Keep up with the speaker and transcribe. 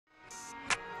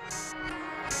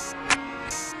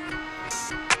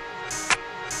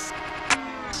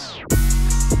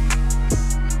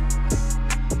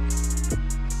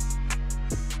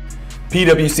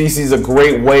PWCC is a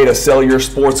great way to sell your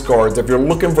sports cards. If you're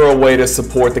looking for a way to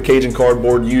support the Cajun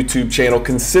Cardboard YouTube channel,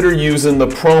 consider using the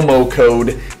promo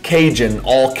code Cajun,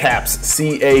 all caps,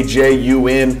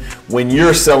 C-A-J-U-N, when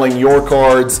you're selling your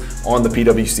cards on the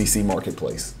PWCC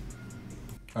marketplace.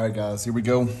 All right, guys, here we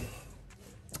go.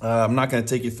 I'm not going to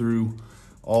take you through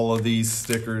all of these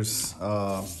stickers.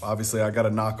 Obviously, I got to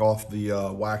knock off the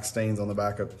wax stains on the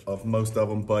back of most of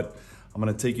them, but I'm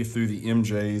going to take you through the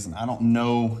MJs, and I don't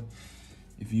know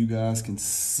if you guys can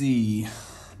see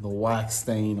the wax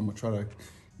stain. I'm gonna try to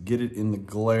get it in the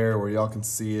glare where y'all can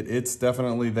see it. It's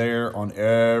definitely there on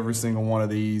every single one of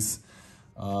these.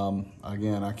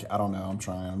 Again, I don't know, I'm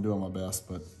trying, I'm doing my best,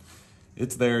 but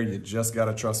it's there. You just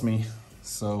gotta trust me.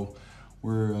 So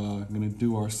we're gonna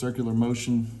do our circular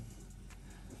motion,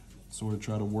 sort of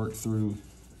try to work through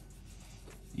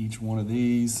each one of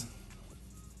these.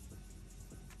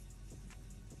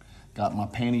 Got my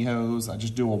pantyhose. I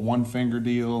just do a one finger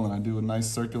deal and I do a nice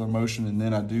circular motion, and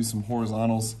then I do some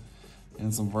horizontals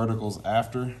and some verticals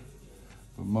after.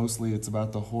 But mostly it's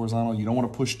about the horizontal. You don't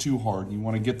want to push too hard. You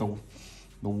want to get the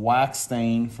wax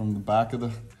stain from the back of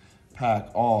the pack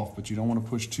off, but you don't want to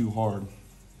push too hard.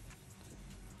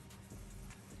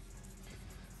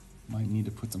 Might need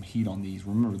to put some heat on these.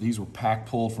 Remember, these were pack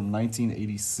pull from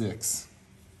 1986.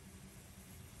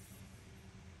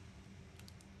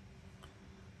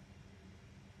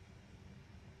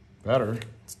 Better,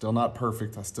 still not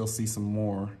perfect. I still see some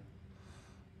more.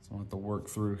 So I have to work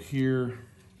through here.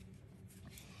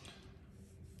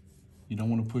 You don't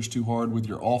want to push too hard with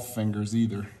your off fingers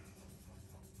either.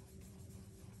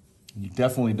 You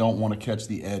definitely don't want to catch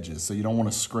the edges. So you don't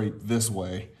want to scrape this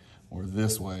way or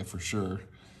this way for sure.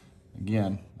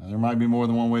 Again, there might be more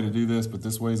than one way to do this, but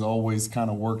this way's always kind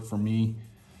of worked for me.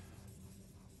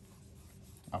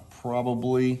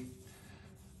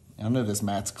 I know this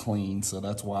mat's clean, so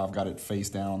that's why I've got it face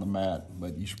down on the mat,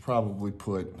 but you should probably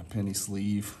put a penny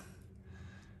sleeve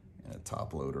and a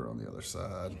top loader on the other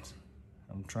side.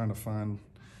 I'm trying to find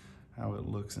how it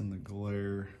looks in the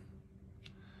glare.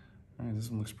 All right, this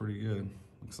one looks pretty good.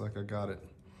 Looks like I got it.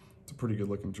 It's a pretty good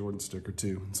looking Jordan sticker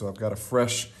too. So I've got a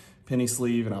fresh penny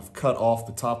sleeve and I've cut off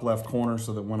the top left corner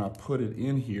so that when I put it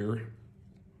in here,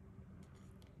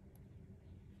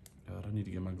 God, I need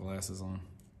to get my glasses on.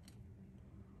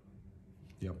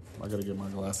 Yep, I gotta get my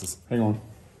glasses. Hang on.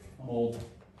 Hold.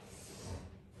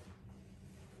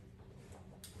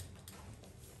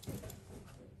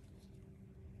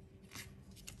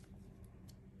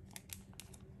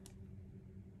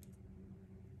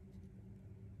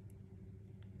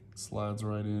 Slides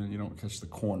right in, you don't catch the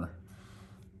corner.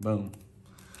 Boom.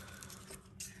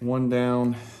 One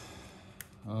down,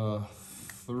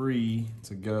 3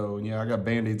 to go. And yeah, I got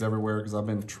Band-Aids everywhere because I've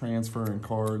been transferring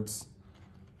cards.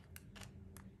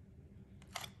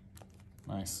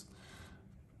 Nice.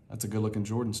 That's a good looking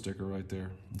Jordan sticker right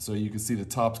there. And so you can see the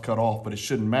top's cut off, but it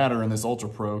shouldn't matter in this Ultra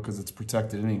Pro because it's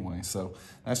protected anyway. So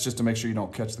that's just to make sure you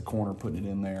don't catch the corner putting it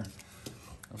in there.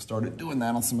 I've started doing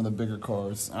that on some of the bigger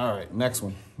cards. All right, next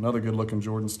one. Another good looking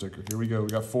Jordan sticker. Here we go. We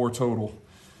got 4 total.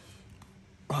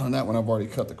 Oh, and that one I've already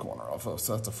cut the corner off of,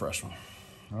 so that's a fresh one.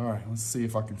 All right, let's see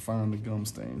if I can find the gum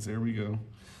stains. Here we go.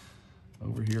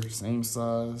 Over here, same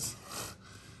size.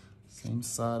 Same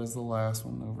side as the last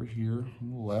one over here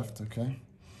on the left, okay?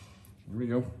 Here we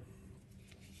go.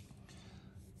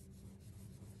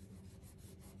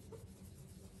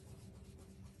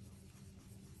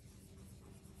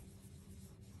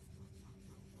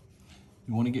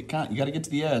 You want to get you got to get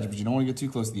to the edge, but you don't want to get too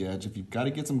close to the edge. If you've got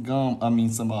to get some gum,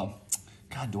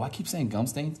 God, do I keep saying gum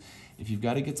stains? If you've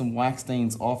got to get some wax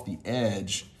stains off the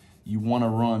edge, you want to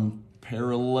run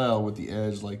parallel with the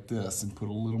edge like this and put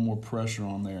a little more pressure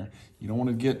on there. You don't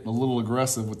want to get a little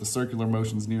aggressive with the circular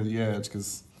motions near the edge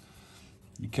because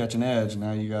you catch an edge and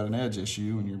now you got an edge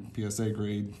issue and your PSA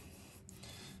grade,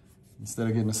 instead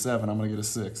of getting a 7, I'm going to get a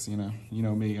 6. You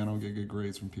know me, I don't get good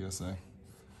grades from PSA.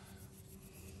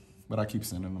 But I keep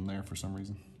sending them there for some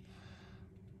reason.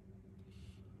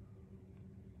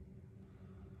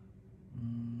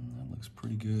 That looks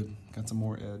pretty good. Got some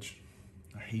more edge.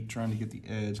 I hate trying to get the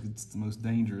edge because it's the most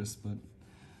dangerous, but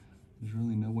there's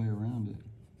really no way around it.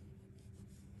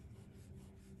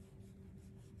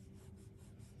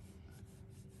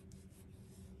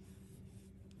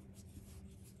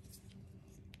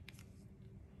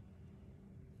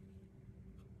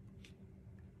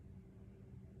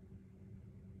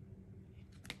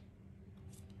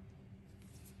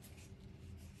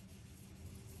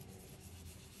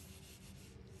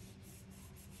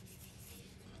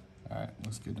 All right,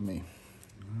 looks good to me.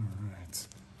 All right.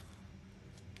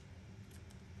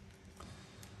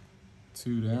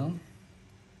 2 down.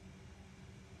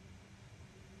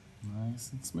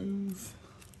 Nice and smooth.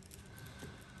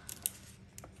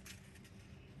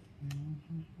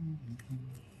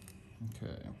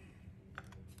 Okay.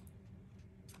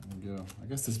 There we go. I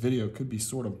guess this video could be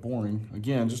sort of boring.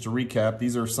 Again, just to recap,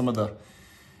 these are some of the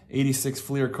 86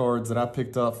 Fleer cards that I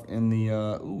picked up in the,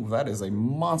 ooh, that is a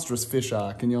monstrous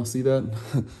fisheye. Can y'all see that?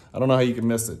 I don't know how you can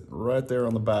miss it. Right there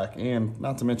on the back. And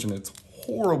not to mention, it's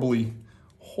horribly,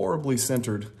 horribly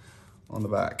centered on the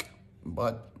back.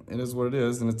 But it is what it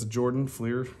is, and it's a Jordan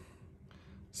Fleer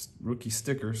rookie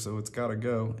sticker, so it's got to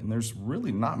go. And there's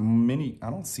really not many, I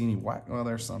don't see any whack. Well,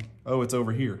 there's some. Oh, it's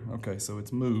over here. Okay, so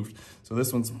it's moved. So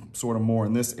this one's sort of more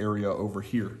in this area over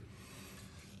here.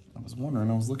 I was wondering,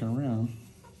 I was looking around.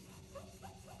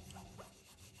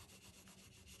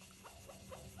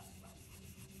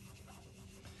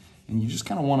 And you just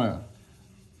kind of want to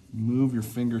move your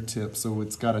fingertip so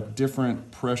it's got a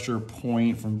different pressure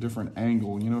point from different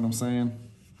angle. You know what I'm saying?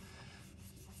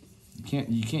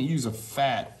 You can't use a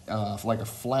fat, like a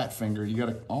flat finger. You got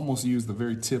to almost use the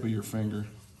very tip of your finger.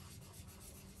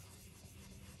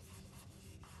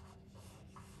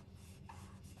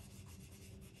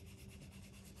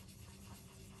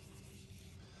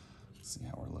 Let's see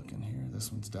how we're looking here.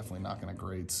 This one's definitely not going to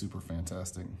grade super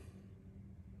fantastic.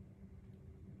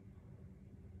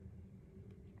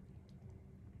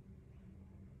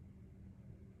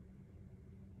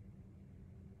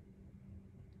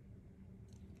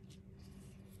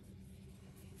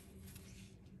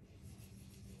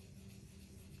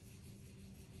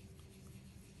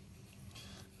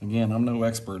 Again, I'm no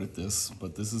expert at this,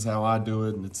 but this is how I do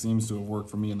it, and it seems to have worked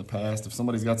for me in the past. If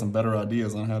somebody's got some better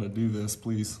ideas on how to do this,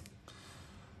 please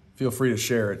feel free to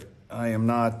share it. I am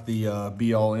not the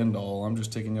be-all, end-all. I'm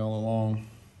just taking y'all along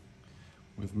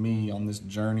with me on this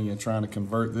journey and trying to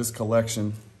convert this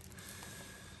collection,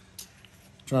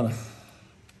 trying to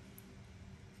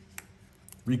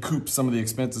recoup some of the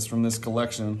expenses from this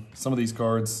collection. Some of these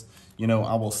cards, you know,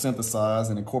 I will synthesize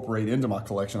and incorporate into my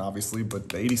collection, obviously, but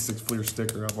the 86 Fleer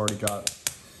sticker I've already got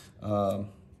in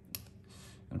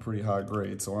a pretty high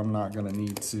grade, so I'm not gonna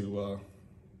need to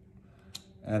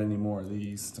add any more of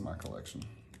these to my collection.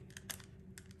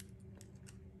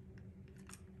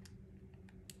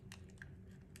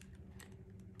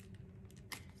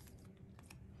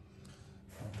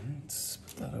 All right, let's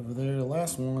put that over there. The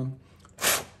last one.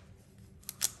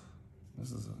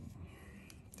 This is a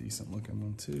decent looking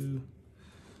one too.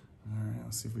 All right,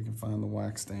 let's see if we can find the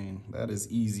wax stain. That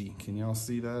is easy. Can y'all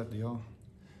see that?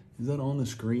 Is that on the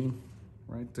screen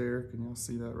right there? Can y'all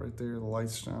see that right there? The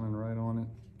light's shining right on it.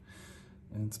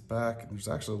 And it's back. There's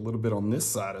actually a little bit on this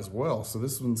side as well. So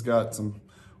this one's got some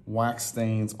wax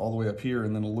stains all the way up here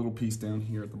and then a little piece down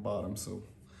here at the bottom. So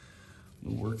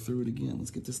we'll work through it again. Let's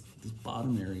get this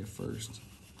bottom area first.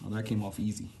 Oh, that came off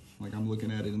easy. Like I'm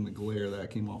looking at it in the glare,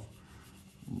 that came off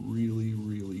really,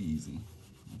 really easy.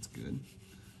 That's good.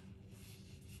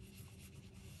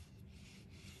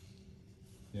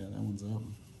 Yeah, that one's up.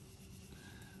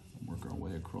 We'll work our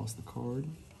way across the card.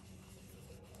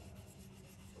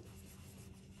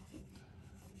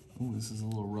 Oh, this is a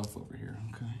little rough over here.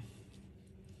 Okay.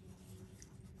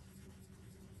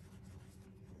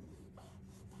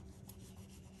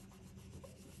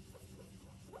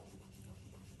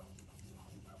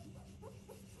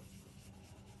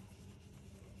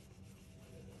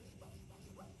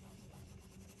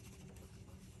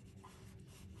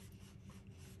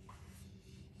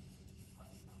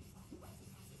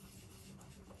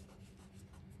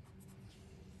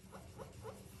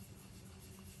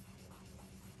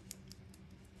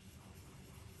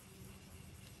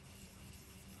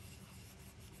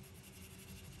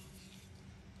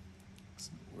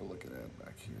 We're looking at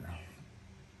back here.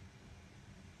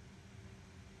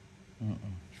 All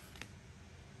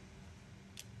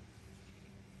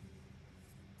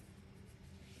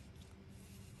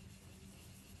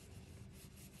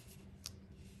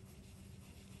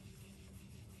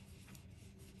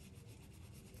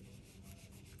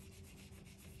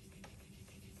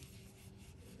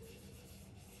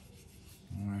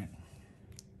right.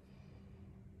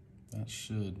 That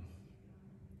should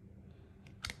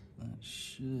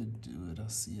do it. I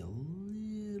see a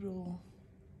little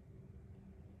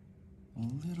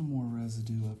more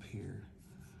residue up here.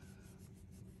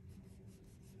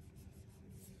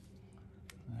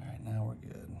 All right, now we're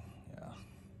good. Yeah.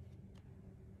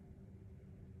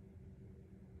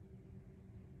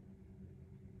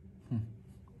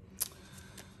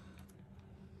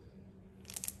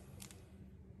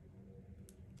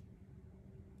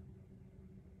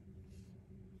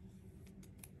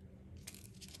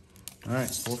 All right,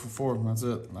 4 for 4. That's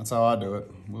it. That's how I do it.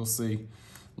 We'll see.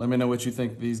 Let me know what you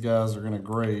think these guys are going to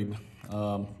grade.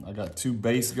 I got 2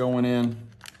 base going in.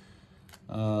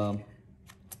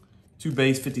 2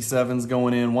 base 57s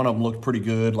going in. One of them looked pretty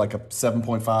good, like a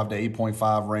 7.5 to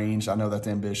 8.5 range. I know that's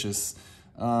ambitious.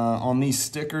 On these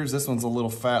stickers, this one's a little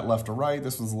fat left to right.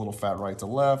 This one's a little fat right to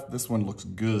left. This one looks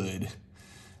good.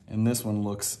 And this one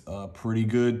looks pretty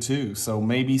good too. So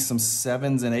maybe some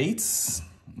 7s and 8s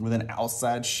with an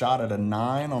outside shot at a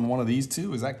 9 on one of these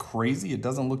two. Is that crazy? It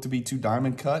doesn't look to be too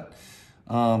diamond cut.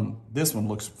 This one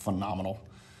looks phenomenal.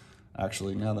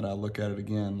 Actually, now that I look at it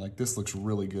again, like this looks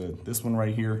really good. This one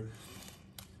right here,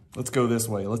 let's go this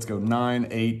way. Let's go 9,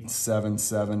 8, 7,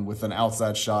 7 with an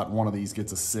outside shot. One of these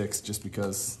gets a 6 just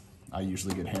because I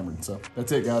usually get hammered. So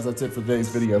that's it, guys. That's it for today's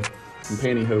video. Some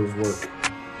pantyhose work.